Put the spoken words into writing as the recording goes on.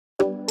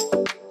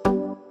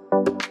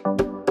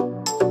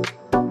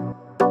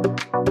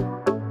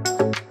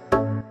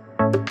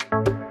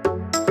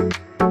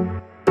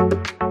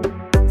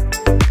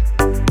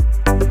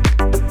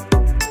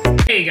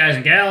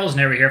gals,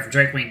 Nary here from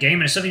Drake Wing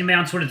Gaming. It's something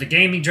on Twitter, the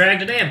Gaming Drag.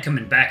 Today I'm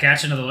coming back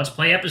at you another Let's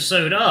Play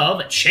episode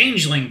of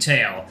Changeling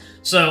Tale.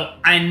 So,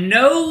 I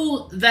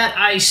know that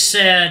I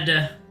said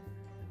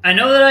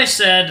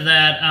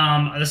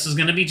that this is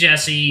going to be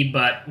Jesse,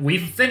 but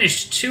we've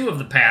finished two of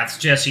the paths,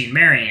 Jesse and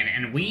Marion,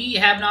 and we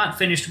have not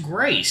finished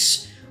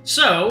Grace.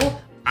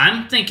 So,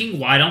 I'm thinking,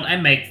 why don't I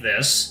make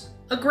this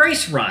a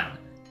Grace run?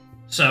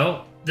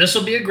 So, this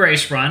will be a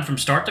Grace run from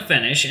start to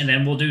finish, and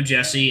then we'll do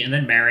Jesse, and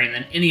then Mary, and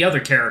then any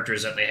other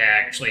characters that they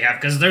actually have,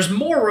 because there's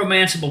more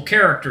romanceable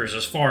characters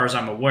as far as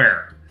I'm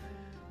aware.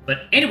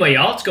 But anyway,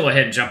 y'all, let's go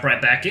ahead and jump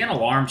right back in.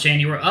 Alarm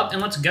chain, you are up,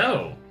 and let's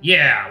go.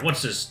 Yeah,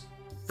 what's this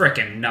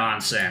frickin'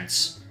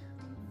 nonsense?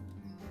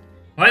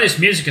 Why this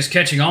music is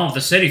catching on with the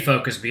city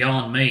folk is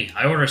beyond me.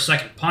 I order a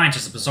second pint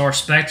as the bizarre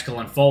spectacle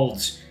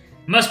unfolds.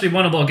 It must be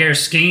one of Bulgare's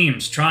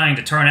schemes, trying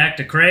to turn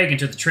Acta Craig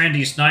into the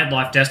trendiest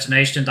nightlife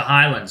destination in the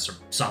Highlands, or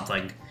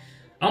something.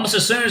 Almost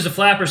as soon as the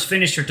flappers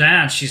finish her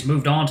dance, she's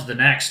moved on to the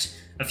next.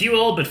 A few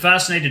old but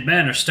fascinated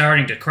men are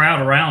starting to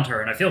crowd around her,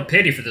 and I feel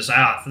pity for this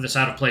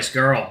out-of-place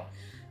girl.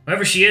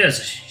 Whoever she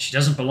is, she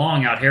doesn't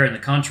belong out here in the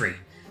country.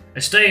 I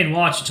stay and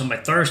watch until my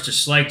thirst is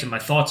slaked and my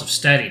thoughts have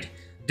steadied.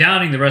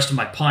 Downing the rest of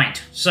my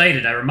pint,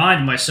 sated, I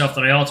remind myself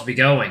that I ought to be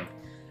going.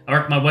 I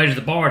work my way to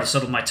the bar to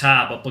settle my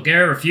tab, but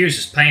Bulgaria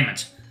refuses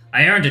payment.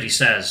 I earned it, he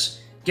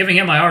says, giving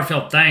him my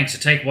heartfelt thanks to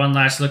take one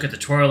last look at the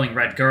twirling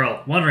red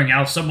girl, wondering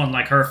how someone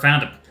like her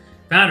found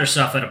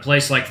herself at a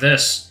place like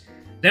this.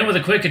 Then with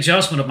a quick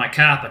adjustment of my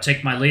cap, I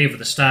take my leave with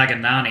the stag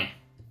and nanny.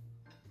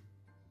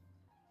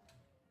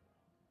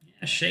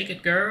 Yeah, shake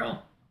it,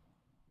 girl.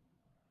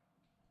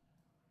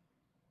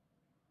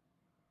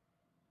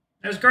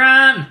 There's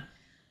Gran!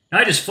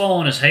 Night is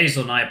fallen as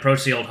Hazel and I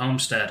approach the old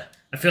homestead.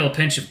 I feel a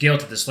pinch of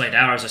guilt at this late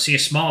hour as I see a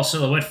small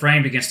silhouette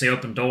framed against the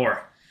open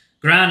door.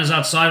 Gran is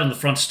outside on the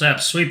front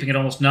steps, sweeping at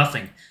almost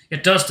nothing,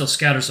 yet dust still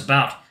scatters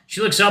about. She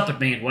looks up at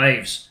me and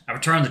waves. I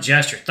return the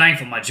gesture,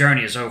 thankful my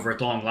journey is over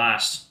at long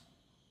last.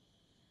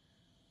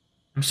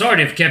 I'm sorry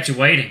to have kept you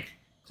waiting.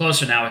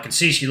 Closer now, I can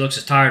see she looks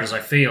as tired as I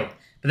feel,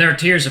 but there are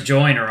tears of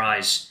joy in her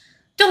eyes.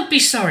 Don't be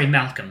sorry,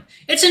 Malcolm.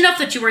 It's enough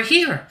that you were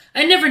here.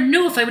 I never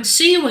knew if I would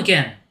see you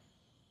again.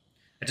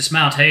 I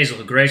dismount Hazel,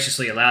 who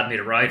graciously allowed me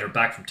to ride her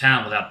back from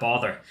town without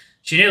bother.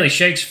 She nearly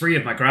shakes free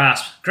of my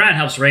grasp. Gran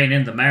helps rein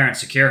in the mare and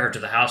secure her to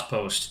the house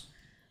post.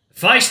 A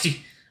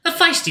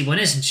feisty one,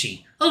 isn't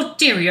she? Oh,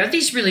 dearie, are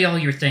these really all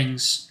your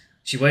things?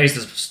 She weighs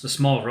the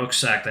small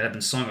rucksack that had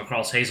been slung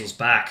across Hazel's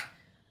back.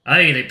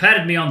 Aye, they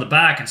patted me on the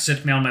back and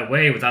sent me on my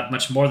way without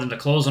much more than the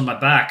clothes on my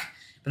back.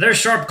 But they're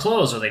sharp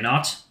clothes, are they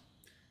not?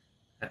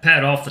 I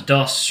pat off the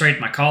dust,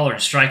 straighten my collar,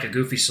 and strike a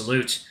goofy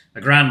salute.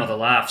 My grandmother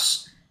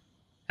laughs.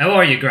 How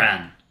are you,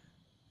 Gran?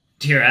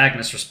 Dear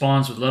Agnes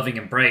responds with loving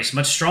embrace,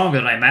 much stronger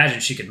than I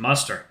imagined she could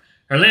muster.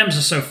 Her limbs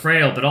are so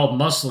frail, but all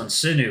muscle and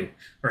sinew.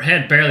 Her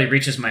head barely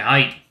reaches my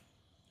height.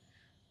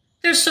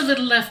 There's so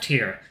little left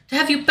here. To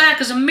have you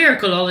back is a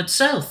miracle all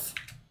itself.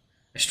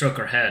 I stroke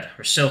her head,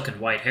 her silken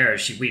white hair,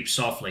 as she weeps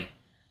softly.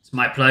 It's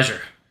my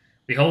pleasure.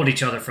 We hold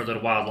each other for a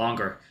little while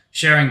longer,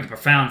 sharing the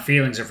profound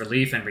feelings of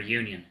relief and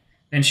reunion.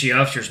 Then she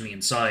ushers me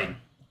inside.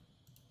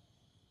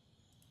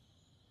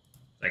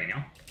 Second,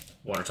 y'all.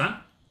 Water time.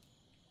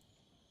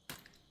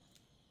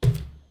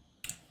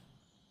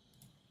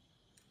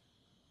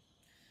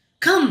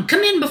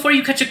 Come in before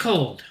you catch a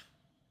cold.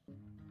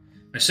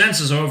 My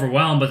senses are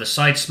overwhelmed by the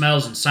sights,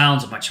 smells, and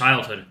sounds of my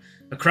childhood.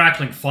 A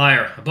crackling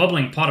fire, a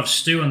bubbling pot of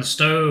stew on the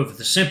stove,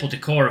 the simple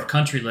decor of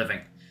country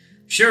living.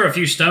 Sure, a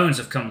few stones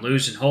have come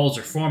loose and holes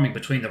are forming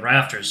between the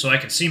rafters, so I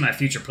can see my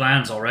future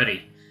plans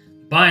already.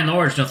 By and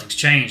large, nothing's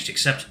changed,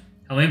 except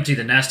how empty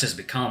the nest has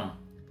become.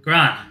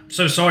 Gran, I'm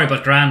so sorry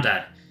about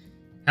Grandad.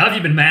 How have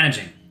you been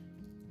managing?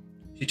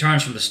 She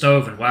turns from the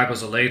stove and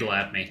waggles a ladle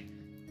at me.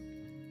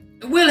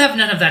 We'll have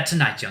none of that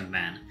tonight, young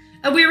man.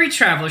 A weary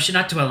traveler should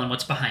not dwell on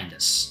what's behind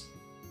us.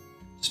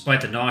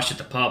 Despite the nausea at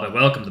the pub, I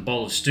welcome the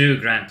bowl of stew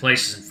Gran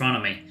places in front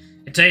of me.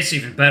 It tastes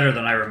even better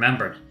than I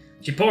remembered.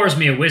 She pours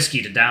me a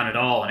whiskey to down it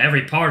all, and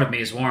every part of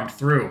me is warmed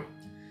through.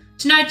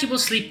 Tonight you will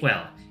sleep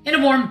well, in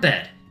a warm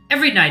bed,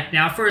 every night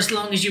now for as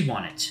long as you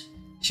want it.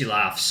 She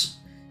laughs.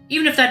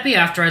 Even if that be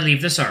after I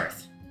leave this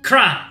earth.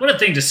 Gran, what a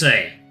thing to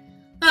say!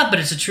 Ah, but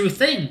it's a true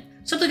thing.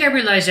 Something I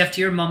realized after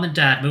your mom and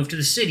dad moved to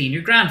the city and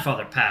your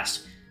grandfather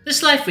passed.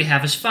 This life we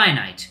have is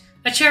finite.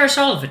 I cherish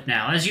all of it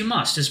now, as you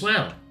must as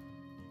well.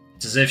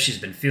 It's as if she's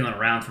been feeling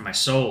around for my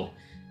soul.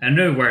 I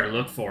knew where to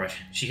look for it.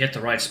 She hit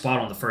the right spot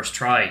on the first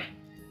try.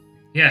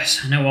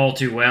 Yes, I know all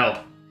too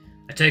well.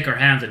 I take her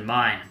hand in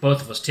mine,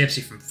 both of us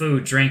tipsy from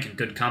food, drink, and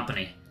good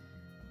company.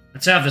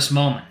 Let's have this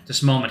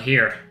moment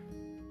here.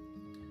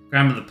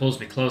 Grandmother pulls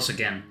me close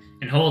again,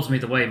 and holds me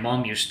the way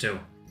Mom used to.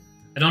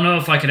 I don't know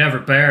if I could ever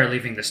bear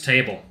leaving this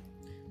table.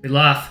 We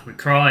laugh, we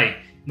cry,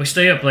 and we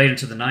stay up late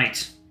into the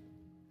night.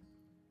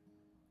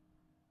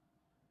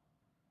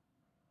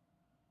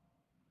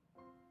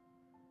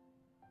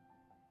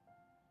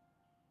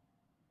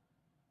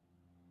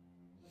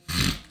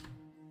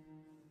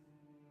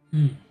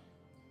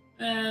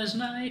 As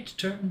night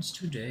turns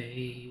to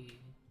day.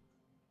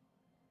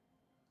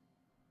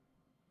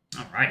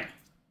 Alrighty.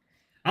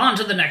 On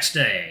to the next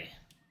day.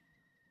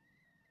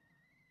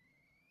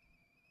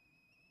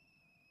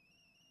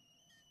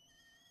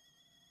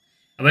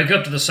 I wake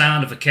up to the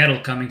sound of a kettle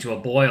coming to a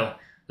boil.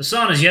 The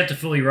sun is yet to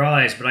fully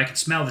rise, but I can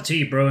smell the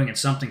tea brewing and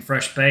something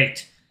fresh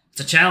baked.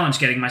 It's a challenge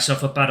getting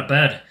myself up out of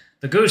bed.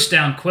 The goose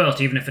down quilt,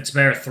 even if it's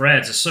bare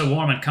threads, is so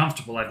warm and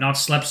comfortable I've not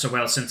slept so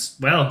well since,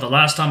 well, the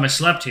last time I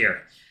slept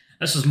here.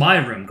 This was my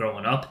room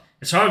growing up.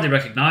 It's hardly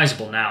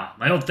recognizable now.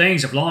 My old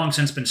things have long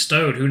since been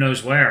stowed who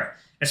knows where.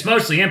 It's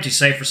mostly empty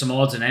save for some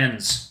odds and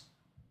ends.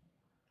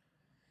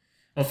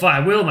 Well,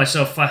 I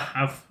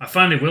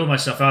finally will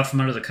myself out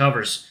from under the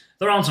covers,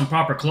 throw on some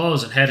proper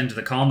clothes and head into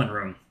the common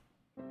room.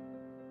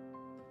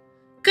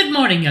 Good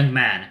morning, young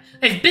man.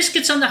 I've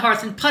biscuits on the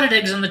hearth and potted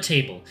eggs on the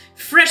table.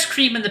 Fresh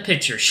cream in the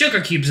pitcher, sugar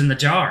cubes in the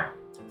jar.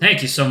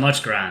 Thank you so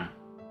much, Gran.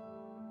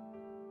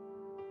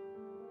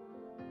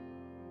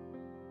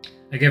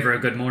 I give her a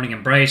good morning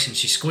embrace and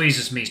she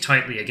squeezes me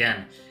tightly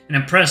again, an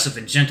impressive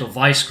and gentle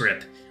vice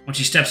grip. When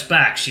she steps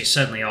back, she is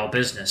suddenly all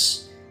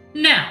business.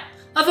 Now,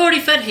 I've already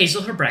fed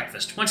Hazel her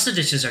breakfast. Once the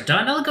dishes are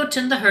done, I'll go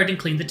tend the herd and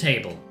clean the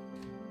table.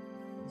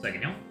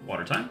 Second, y'all.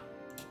 Water time.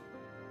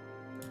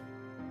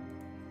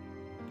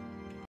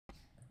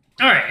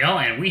 Alright, y'all,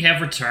 and we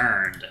have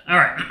returned.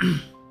 Alright.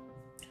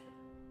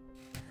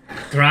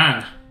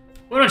 Gran,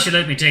 why don't you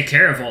let me take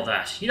care of all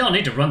that? You don't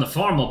need to run the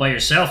farm all by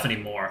yourself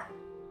anymore.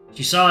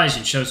 She sighs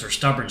and shows her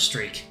stubborn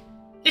streak.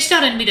 It's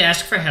not in me to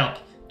ask for help.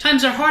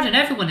 Times are hard and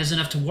everyone has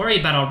enough to worry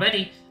about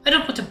already. I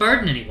don't want to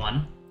burden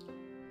anyone.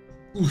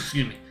 Ooh,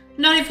 excuse me.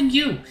 Not even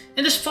you.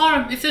 And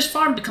if this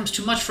farm becomes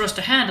too much for us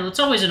to handle, it's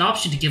always an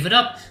option to give it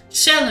up,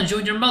 sell and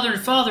join your mother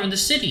and father in the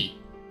city.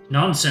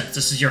 Nonsense,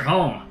 this is your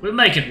home. We'll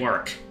make it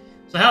work.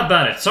 So how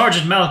about it?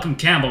 Sergeant Malcolm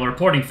Campbell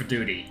reporting for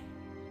duty.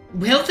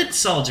 Well then,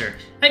 soldier.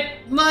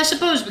 I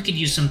suppose we could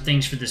use some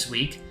things for this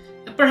week.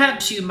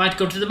 Perhaps you might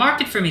go to the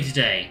market for me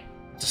today.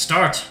 To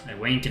start, I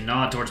wink and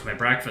nod towards my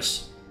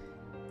breakfast.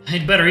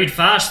 I'd better eat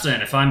fast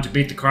then, if I'm to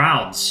beat the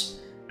crowds.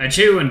 I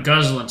chew and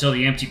guzzle until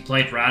the empty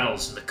plate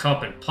rattles and the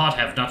cup and pot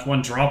have not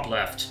one drop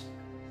left.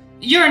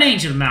 You're an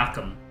angel,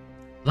 Malcolm.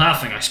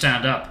 Laughing, I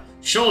stand up,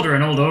 shoulder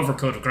an old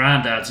overcoat of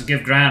Grandad's and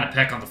give Gran a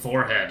peck on the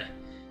forehead.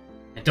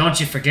 And don't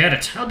you forget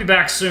it, I'll be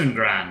back soon,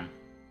 Gran.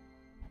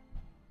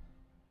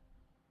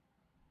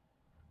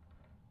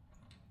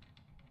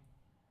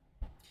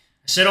 I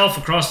set off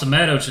across the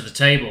meadow to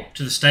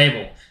the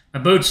stable. My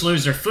boots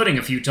lose their footing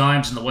a few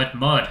times in the wet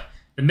mud,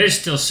 the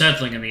mist still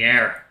settling in the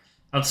air.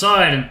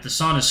 Outside, and the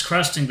sun is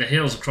cresting the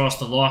hills across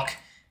the loch.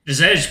 It is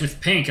edged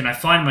with pink, and I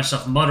find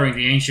myself muttering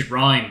the ancient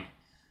rhyme.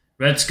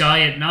 Red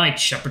sky at night,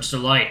 shepherd's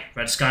delight.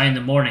 Red sky in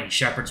the morning,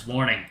 shepherd's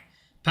warning.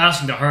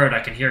 Passing the herd,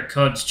 I can hear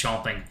cuds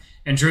chomping,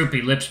 and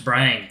droopy lips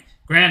braying.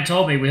 Gran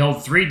told me we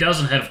hold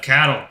 36 head of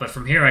cattle, but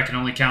from here I can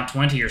only count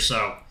 20 or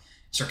so.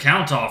 Is her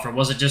count off, or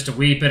was it just a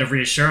wee bit of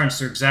reassurance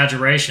through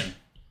exaggeration?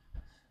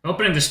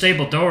 Opening the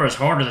stable door is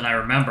harder than I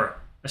remember.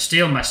 I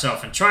steel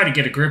myself and try to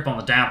get a grip on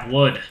the damp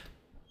wood.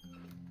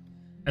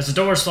 As the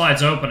door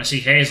slides open, I see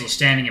Hazel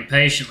standing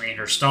impatiently in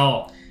her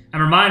stall.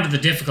 I'm reminded of the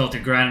difficulty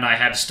Gran and I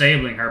had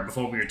stabling her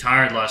before we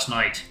retired last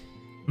night.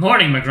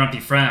 Morning, my grumpy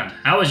friend.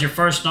 How was your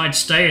first night's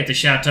stay at the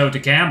Chateau de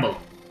Campbell?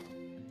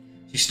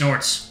 She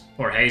snorts.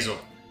 Poor Hazel.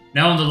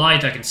 Now in the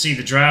light, I can see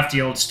the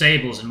drafty old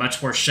stables in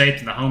much worse shape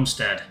than the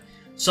homestead.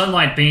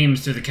 Sunlight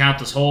beams through the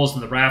countless holes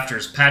in the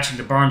rafters, patching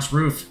the barn's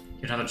roof.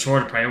 Yet another chore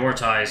to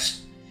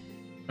prioritize.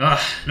 Ugh,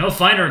 no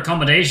finer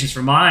accommodations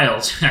for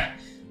miles.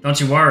 Don't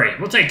you worry,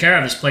 we'll take care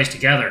of this place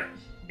together.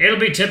 It'll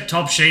be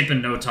tip-top shape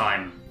in no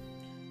time.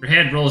 Her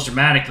head rolls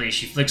dramatically as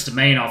she flicks the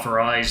mane off her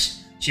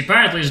eyes. She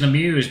apparently isn't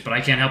amused, but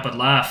I can't help but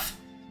laugh.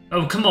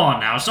 Oh, come on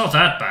now, it's not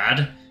that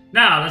bad.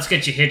 Now, let's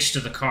get you hitched to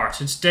the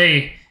cart.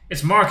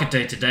 It's market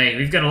day today,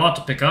 we've got a lot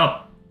to pick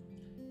up.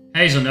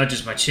 Hazel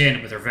nudges my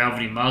chin with her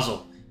velvety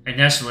muzzle. I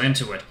nestle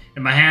into it,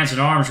 and my hands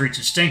and arms reach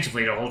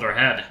instinctively to hold her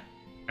head.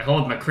 I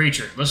hold my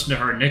creature, listen to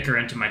her nick her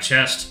into my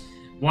chest.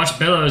 Watch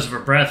billows of her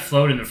breath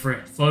float in the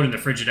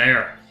frigid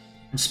air,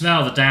 and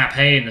smell the damp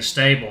hay in the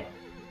stable.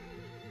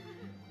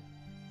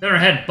 Then her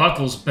head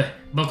buckles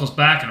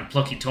back in a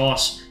plucky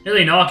toss,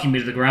 nearly knocking me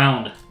to the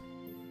ground.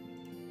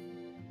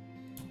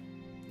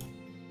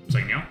 It's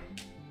like, no.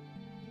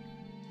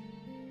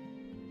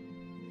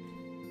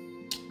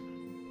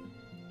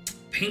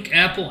 Pink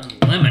apple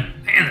and lemon.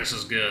 Man, this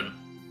is good.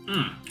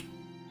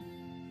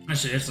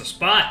 This hits the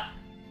spot.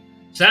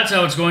 So that's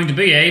how it's going to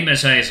be, eh,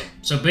 Miss Hazel?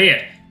 So be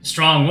it. A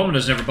strong woman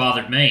has never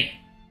bothered me.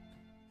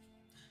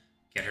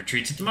 Get her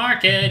treats at the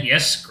market.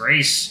 Yes,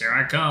 Grace, here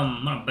I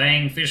come. I'm a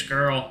bang fish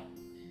girl.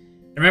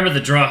 I remember the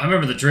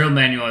drill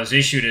manual I was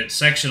issued at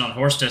section on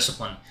horse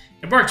discipline.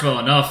 It worked well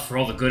enough for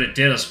all the good it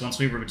did us once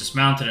we were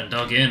dismounted and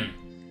dug in.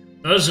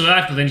 Those who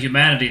act with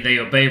inhumanity they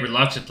obey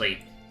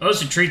reluctantly.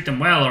 Those who treat them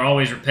well are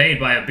always repaid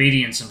by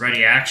obedience and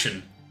ready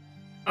action.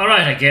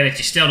 Alright, I get it.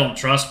 You still don't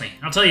trust me.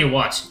 I'll tell you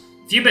what.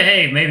 If you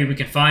behave, maybe we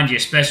can find you a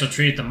special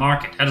treat at the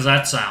market. How does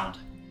that sound?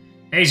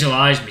 Hazel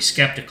eyes me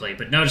skeptically,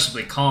 but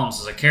noticeably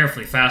calms as I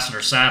carefully fasten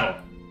her saddle.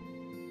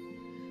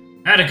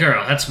 Atta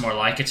girl, that's more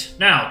like it.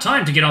 Now,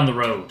 time to get on the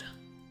road.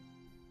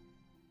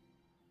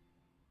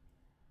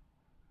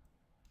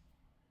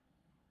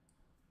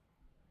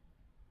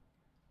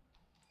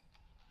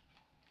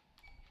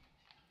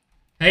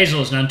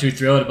 Hazel is none too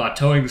thrilled about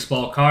towing the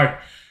small cart,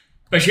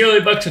 but she only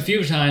bucks a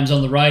few times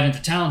on the ride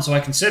into town, so I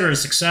consider it a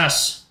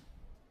success.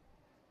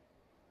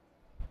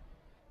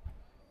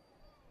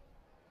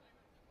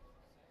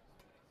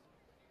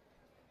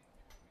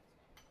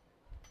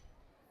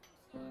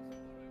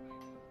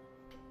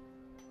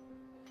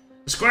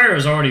 The square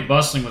is already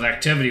bustling with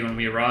activity when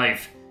we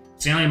arrive.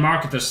 It's the only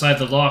market this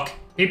side of the loch.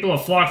 People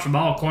have flocked from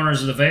all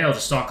corners of the Vale to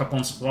stock up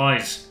on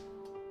supplies.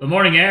 The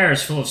morning air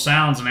is full of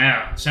sounds of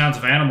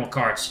animal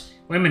carts,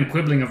 women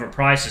quibbling over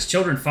prices,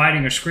 children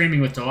fighting or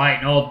screaming with delight,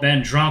 and old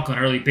men drunk on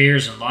early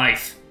beers and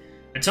life.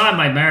 I tie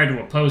my mare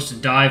to a post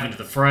and dive into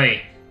the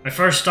fray. My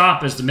first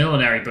stop is the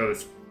millinery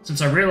booth,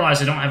 since I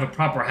realize I don't have a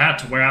proper hat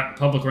to wear out in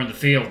public or in the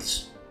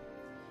fields.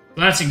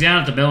 Glancing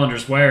down at the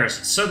milliner's wares,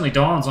 it suddenly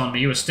dawns on me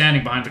he was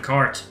standing behind the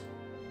cart.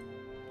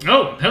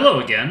 Oh,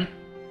 hello again.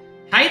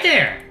 Hi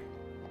there.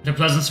 What a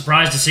pleasant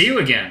surprise to see you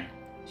again.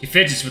 She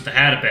fidgets with the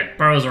hat a bit,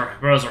 burrows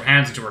her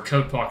hands into her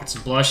coat pockets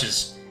and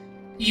blushes.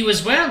 You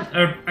as well?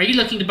 Are you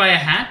looking to buy a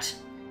hat?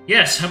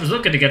 Yes, I was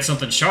looking to get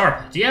something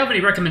sharp. Do you have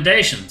any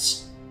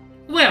recommendations?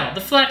 Well,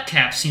 the flat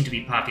caps seem to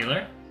be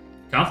popular.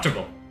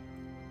 Comfortable.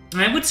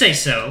 I would say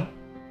so.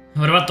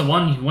 What about the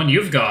one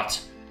you've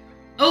got?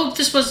 Oh,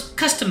 this was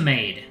custom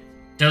made.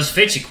 Does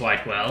fit you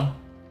quite well.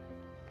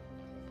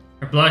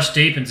 Her blush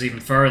deepens even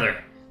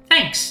further.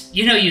 Thanks.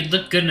 You know you'd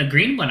look good in a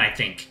green one, I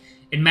think.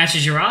 It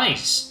matches your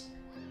eyes.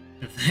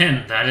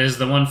 Then that is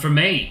the one for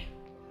me.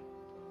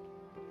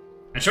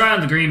 I try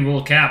on the green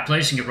wool cap,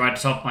 placing it right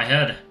atop my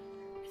head.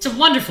 It's a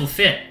wonderful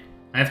fit.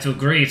 I have to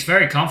agree, it's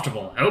very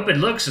comfortable. I hope it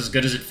looks as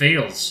good as it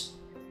feels.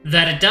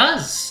 That it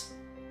does.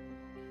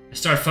 I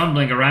start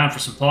fumbling around for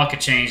some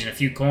pocket change and a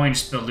few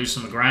coins spilled loose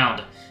on the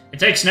ground. It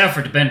takes an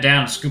effort to bend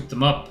down and scoop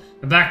them up.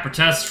 My back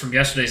protests from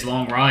yesterday's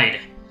long ride.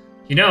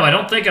 You know, I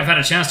don't think I've had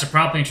a chance to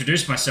properly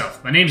introduce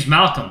myself. My name's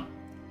Malcolm.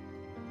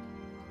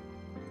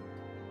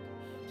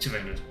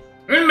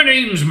 And my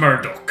name's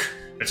Murdoch.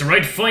 It's a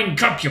right fine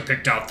cup you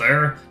picked out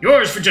there.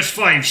 Yours for just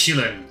 5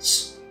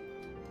 shillings.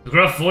 The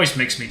gruff voice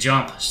makes me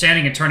jump.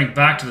 Standing and turning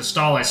back to the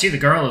stall, I see the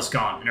girl is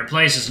gone. In her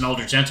place is an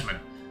older gentleman.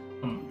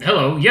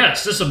 Hello,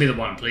 yes, this'll be the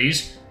one,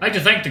 please. I'd like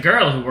to thank the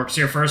girl who works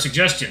here for her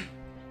suggestion.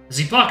 As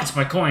he pockets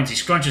my coins, he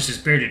scrunches his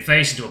bearded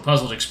face into a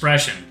puzzled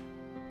expression.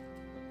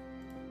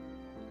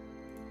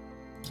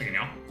 Second,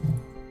 y'all.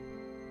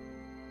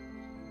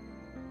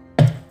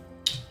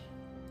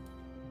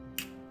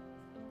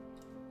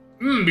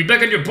 Be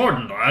begging your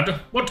pardon,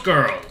 lad. What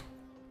girl?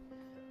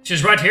 She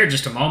was right here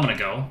just a moment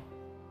ago.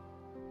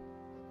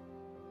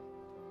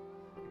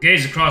 I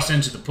gaze across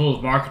into the pool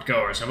of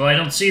market-goers, and while I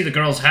don't see the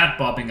girl's hat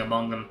bobbing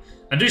among them,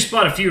 I do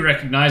spot a few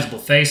recognizable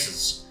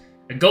faces.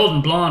 A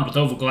golden blonde with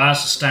oval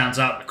glasses stands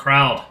out in the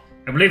crowd.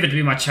 I believe it to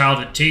be my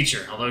childhood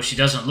teacher, although she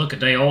doesn't look a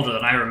day older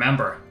than I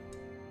remember.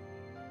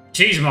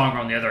 Cheesemonger,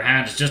 on the other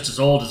hand, is just as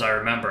old as I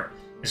remember.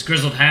 His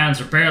grizzled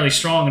hands are barely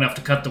strong enough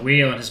to cut the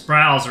wheel, and his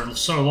brows are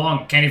so long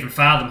I can't even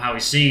fathom how he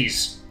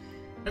sees.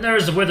 And there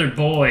is the withered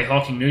boy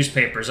hawking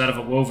newspapers out of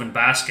a woven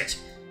basket.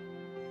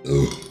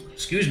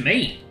 Excuse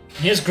me.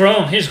 He has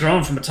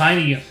grown from a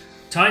tiny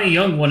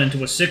young one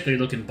into a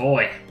sickly-looking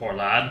boy, poor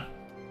lad.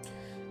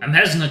 I'm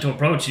hesitant to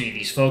approach any of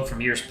these folk from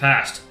years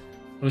past.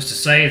 Who's to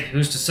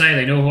say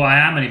they know who I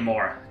am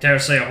anymore? I dare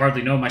say I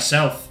hardly know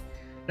myself.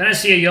 Then I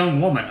see a young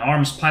woman,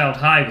 arms piled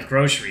high with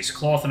groceries,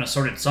 cloth and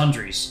assorted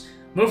sundries,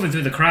 moving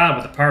through the crowd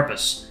with a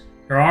purpose.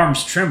 Her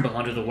arms tremble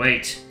under the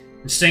weight.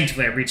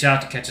 Instinctively, I reach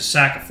out to catch a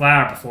sack of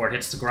flour before it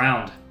hits the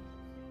ground.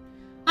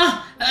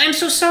 Ah, I'm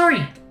so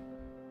sorry.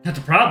 Not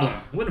the problem.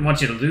 I wouldn't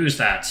want you to lose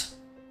that.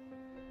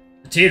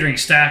 The teetering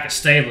stack is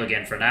stable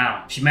again for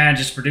now. She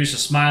manages to produce a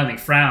smiling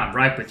frown,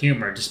 ripe with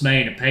humor,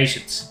 dismay, and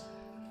impatience.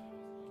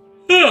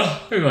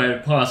 I'll go ahead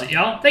and pause it,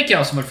 y'all. Thank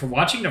y'all so much for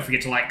watching. Don't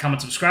forget to like, comment,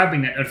 subscribe,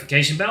 ring that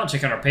notification bell, and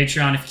check out our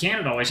Patreon if you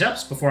can. It always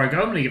helps. Before I go,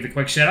 I'm going to give a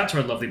quick shout out to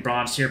our lovely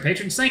bronze tier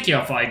patrons. Thank you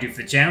all for all you do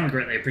for the channel. We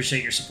greatly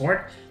appreciate your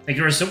support. Thank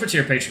you to our silver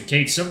tier patron,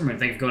 Kate Silverman.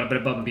 Thank you for going a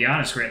bit above and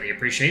beyond. It's greatly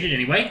appreciated.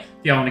 Anyway,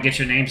 if y'all want to get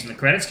your names in the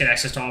credits, get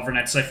access to all of our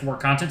Night Life for War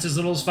contents as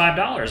little as $5.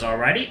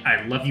 Alrighty,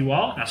 I love you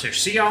all, and I'll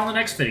see y'all in the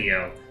next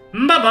video.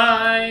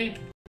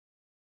 Bye-bye!